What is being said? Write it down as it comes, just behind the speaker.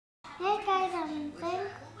Hey guys, I'm thank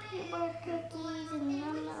for cookies and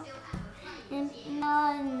milk and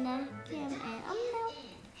napkin and milk.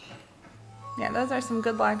 Yeah, those are some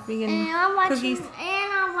good luck vegan cookies. And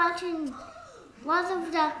I'm watching lots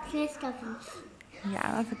of Duck's Cousins.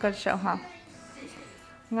 Yeah, that's a good show, huh?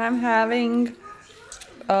 And I'm having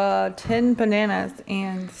 10 bananas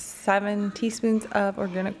and 7 teaspoons of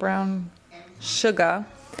organic brown sugar.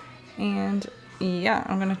 And yeah,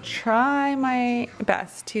 I'm gonna try my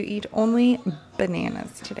best to eat only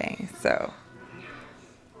bananas today. So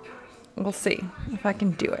we'll see if I can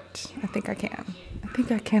do it. I think I can. I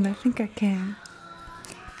think I can. I think I can.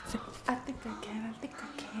 So, I think I can. I think I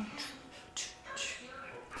can.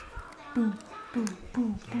 Boom, boom,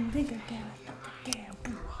 boom, boom. I think I can. I think I can.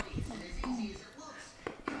 Boom,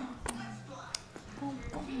 boom, boom, boom,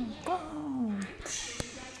 boom, boom.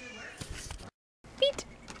 Pete.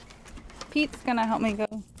 Pete's gonna help me go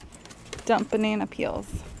dump banana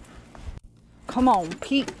peels. Come on,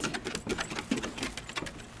 Pete.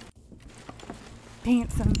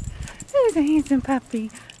 Handsome. Who's a handsome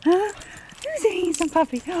puppy? Huh? Who's a handsome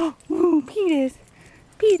puppy? Oh, ooh, Pete is.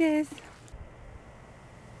 Pete is.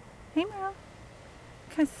 Hey, Mom.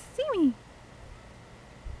 Come see me.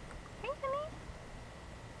 Hey, honey.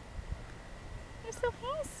 You're so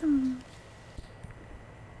handsome.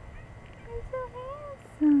 You're so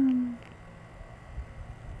handsome.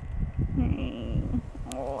 Hey.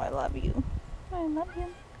 Oh, I love you. I love you.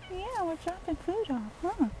 Yeah, we're dropping food off,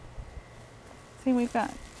 huh? See, we've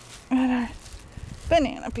got our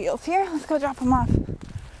banana peels here. Let's go drop them off.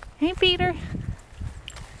 Hey, Peter.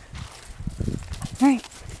 All right.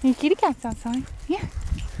 Hey, kitty cat's outside. Yeah.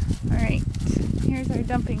 All right. Here's our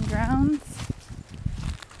dumping grounds.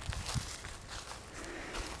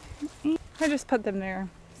 I just put them there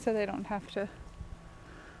so they don't have to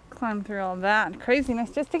climb through all that craziness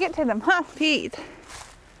just to get to them. Huh, Pete?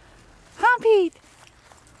 Huh, Pete?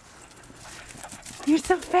 You're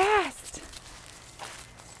so fast.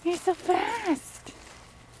 You're so fast.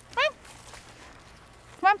 Come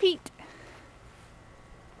on, Pete.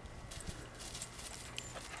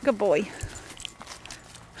 Good boy.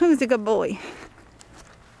 Who's a good boy?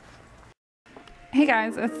 Hey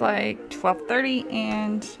guys, it's like 12:30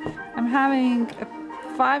 and I'm having a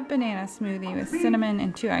 5 banana smoothie with cinnamon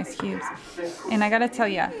and 2 ice cubes. And I gotta tell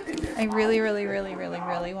ya, I really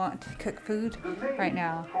want to cook food right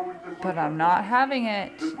now. But I'm not having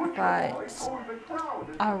it, but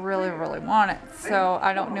I really want it. So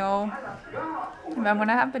I don't know if I'm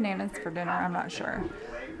gonna have bananas for dinner, I'm not sure.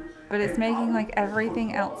 But it's making like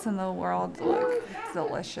everything else in the world look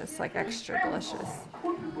delicious, like extra delicious.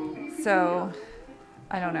 So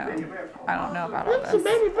I don't know. I don't know about all this.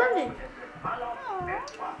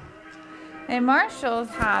 And Marshall's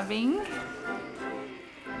having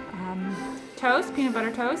toast, peanut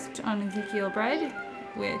butter toast on Ezekiel bread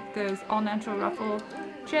with those all-natural ruffle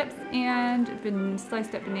chips and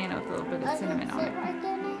sliced up banana with a little bit of cinnamon on it.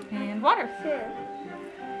 And water.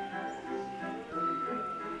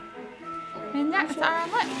 And that's our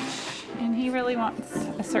lunch. And he really wants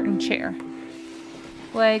a certain chair.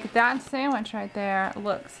 Like that sandwich right there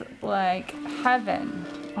looks like heaven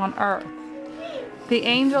on earth. The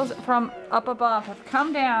angels from up above have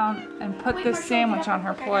come down and put this sandwich on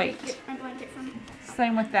her plate.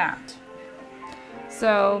 Same with that.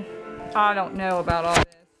 So, I don't know about all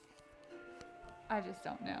this. I just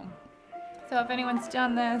don't know. So if anyone's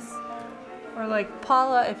done this, or like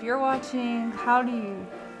Paula, if you're watching, how do you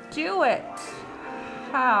do it?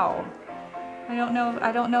 How? I don't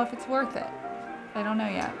know if it's worth it. I don't know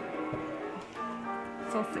yet.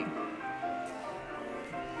 So we'll see.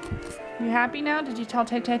 You happy now? Did you tell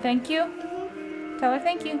Tay Tay thank you? Tell her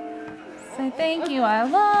thank you. Say thank you. I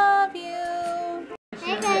love you.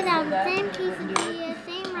 Hey guys, I'm same quesadilla,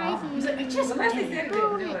 same rice,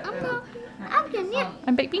 and yeah.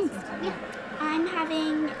 And baked beans. Yeah. I'm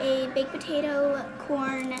having a baked potato,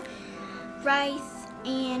 corn, rice,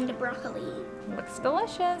 and broccoli. Looks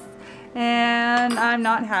delicious. And I'm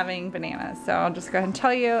not having bananas, so I'll just go ahead and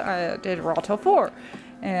tell you I did raw till 4.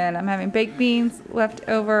 And I'm having baked beans,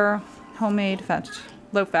 leftover, homemade fat,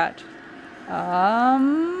 low fat,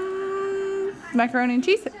 macaroni and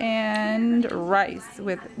cheese, and rice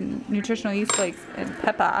with nutritional yeast flakes and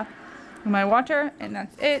pepper in my water, and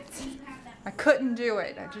that's it. I couldn't do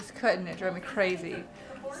it. I just couldn't. It drove me crazy.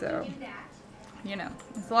 So, you know,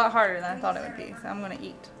 it's a lot harder than I thought it would be. So I'm going to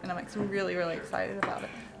eat, and I'm like really excited about it.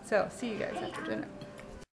 So, see you guys after dinner.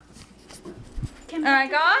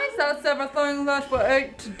 Alright guys, that's everything that we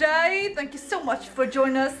ate today. Thank you so much for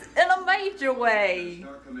joining us in a major way.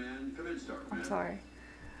 I'm sorry.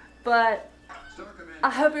 But I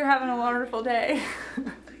hope you're having a wonderful day.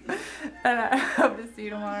 And I hope to see you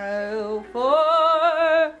tomorrow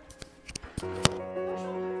for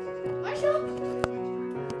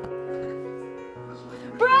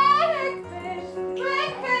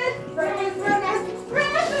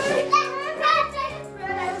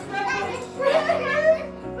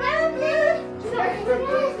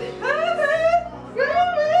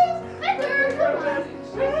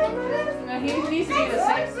he needs to be in a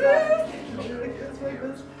safe spot.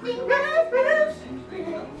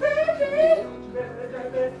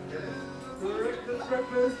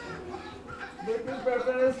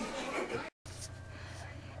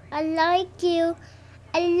 I like you.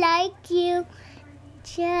 I like you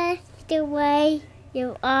just the way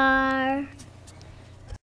you are.